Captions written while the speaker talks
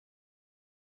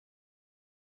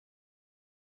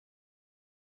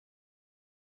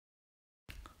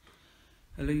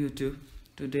Hello YouTube,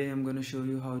 today I'm going to show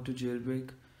you how to jailbreak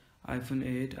iPhone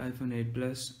 8, iPhone 8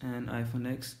 Plus and iPhone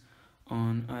X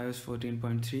on iOS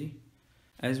 14.3.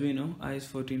 As we know, iOS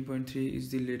 14.3 is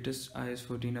the latest iOS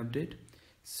 14 update,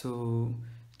 so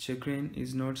Checkrain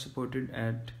is not supported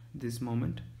at this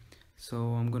moment.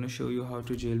 So I'm going to show you how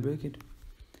to jailbreak it.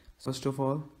 First of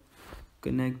all,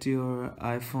 connect your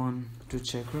iPhone to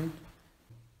Checkrain.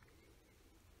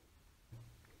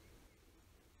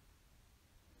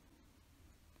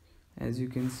 As you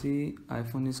can see,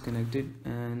 iPhone is connected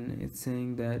and it's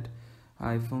saying that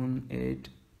iPhone 8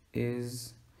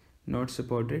 is not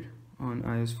supported on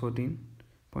iOS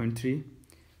 14.3.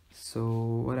 So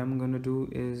what I'm going to do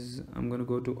is I'm going to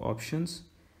go to options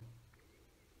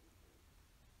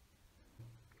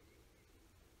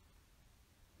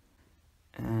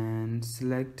and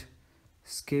select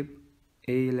skip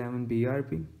A11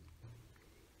 BRP.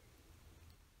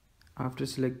 After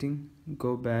selecting,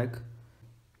 go back.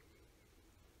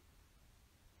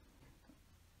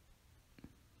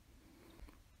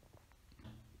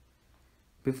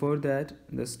 Before that,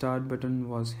 the start button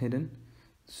was hidden,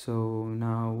 so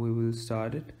now we will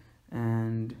start it,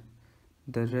 and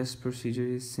the rest procedure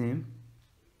is same.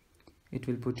 It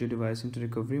will put your device into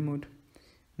recovery mode.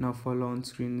 Now follow on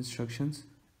screen instructions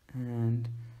and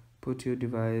put your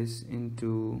device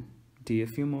into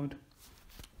DFU mode.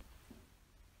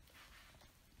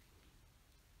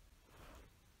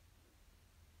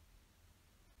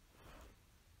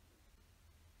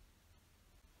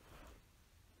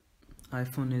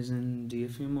 iPhone is in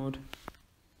DFU mode.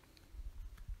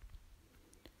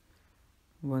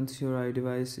 Once your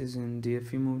iDevice is in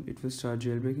DFU mode, it will start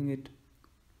jailbreaking it.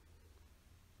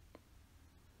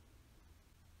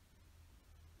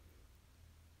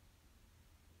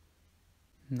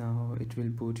 Now it will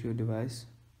boot your device.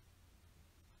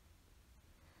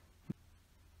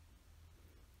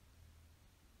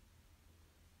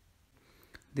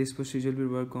 This procedure will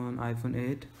work on iPhone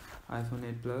 8, iPhone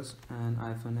 8 Plus and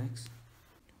iPhone X.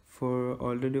 For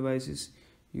older devices,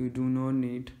 you do not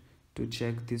need to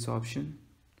check this option.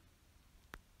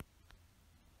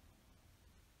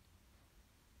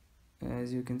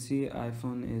 As you can see,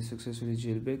 iPhone is successfully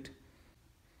jailbreaked.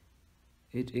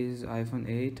 It is iPhone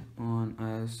 8 on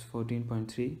iOS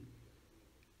 14.3.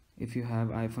 If you have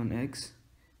iPhone X,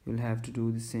 you'll have to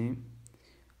do the same.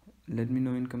 Let me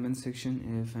know in comment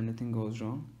section if anything goes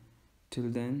wrong. Till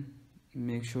then,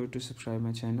 make sure to subscribe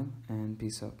my channel and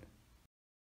peace out.